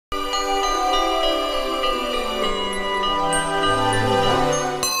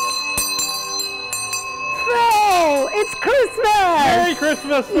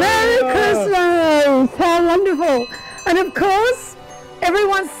Christmas! Merry Christmas! How wonderful! And of course,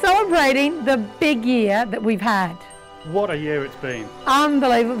 everyone's celebrating the big year that we've had. What a year it's been.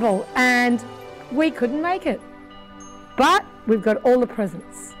 Unbelievable. And we couldn't make it. But we've got all the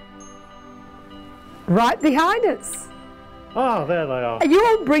presents right behind us. Ah, there they are. You're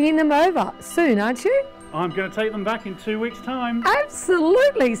all bringing them over soon, aren't you? I'm going to take them back in 2 weeks' time.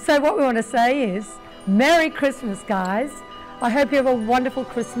 Absolutely. So what we want to say is, Merry Christmas, guys. I hope you have a wonderful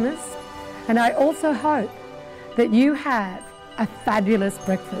Christmas. And I also hope that you have a fabulous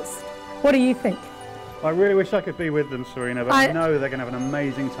breakfast. What do you think? I really wish I could be with them, Sarina, but I know they're going to have an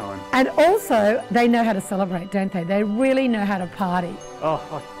amazing time. And also, they know how to celebrate, don't they? They really know how to party.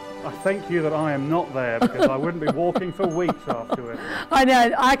 Oh, I thank you that I am not there, because I wouldn't be walking for weeks afterwards. I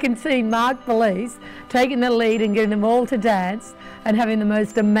know. I can see Mark Belize taking the lead and getting them all to dance and having the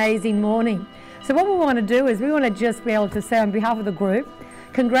most amazing morning. So what we want to do is we want to just be able to say on behalf of the group,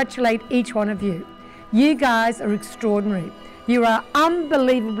 congratulate each one of you. You guys are extraordinary. You are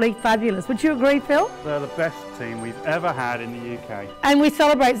unbelievably fabulous. Would you agree, Phil? They're the best team we've ever had in the UK. And we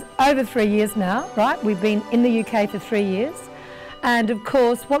celebrate over 3 years now, right? We've been in the UK for 3 years. And of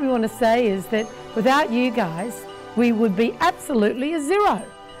course, what we want to say is that without you guys, we would be absolutely a zero.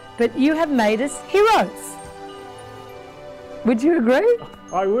 But you have made us heroes. Would you agree?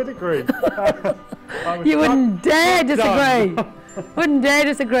 I would agree. You wouldn't dare disagree. Wouldn't dare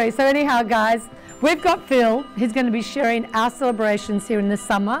disagree. So anyhow, guys, we've got Phil. He's going to be sharing our celebrations here in the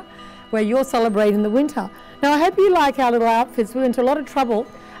summer, where you're celebrating the winter. Now, I hope you like our little outfits. We went to a lot of trouble.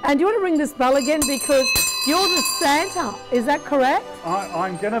 And do you want to ring this bell again? Because you're the Santa. Is that correct?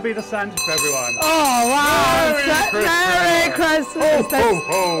 I'm going to be the Santa for everyone. Oh, wow. Merry Christmas. Merry Christmas.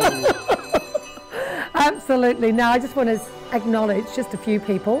 Ho, ho. Absolutely. Now, I just want to acknowledge just a few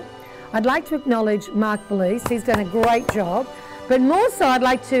people. I'd like to acknowledge Mark Belize. He's done a great job. But more so, I'd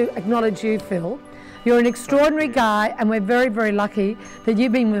like to acknowledge you, Phil. You're an extraordinary guy, and we're very, very lucky that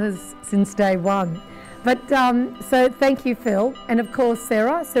you've been with us since day one. But so thank you, Phil. And of course,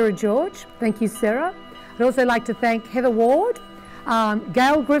 Sarah George. Thank you, Sarah. I'd also like to thank Heather Ward,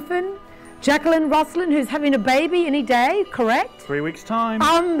 Gail Griffin, Jacqueline Rosslin, who's having a baby any day, correct? 3 weeks' time.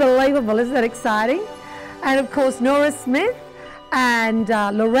 Unbelievable, isn't that exciting? And of course, Nora Smith and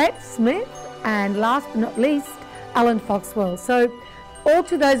Lorette Smith, and last but not least, Alan Foxwell. So all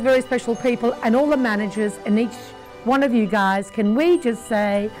to those very special people and all the managers and each one of you guys, can we just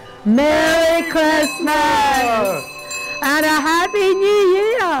say Merry Christmas and a Happy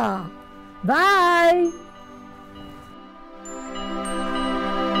New Year. Bye.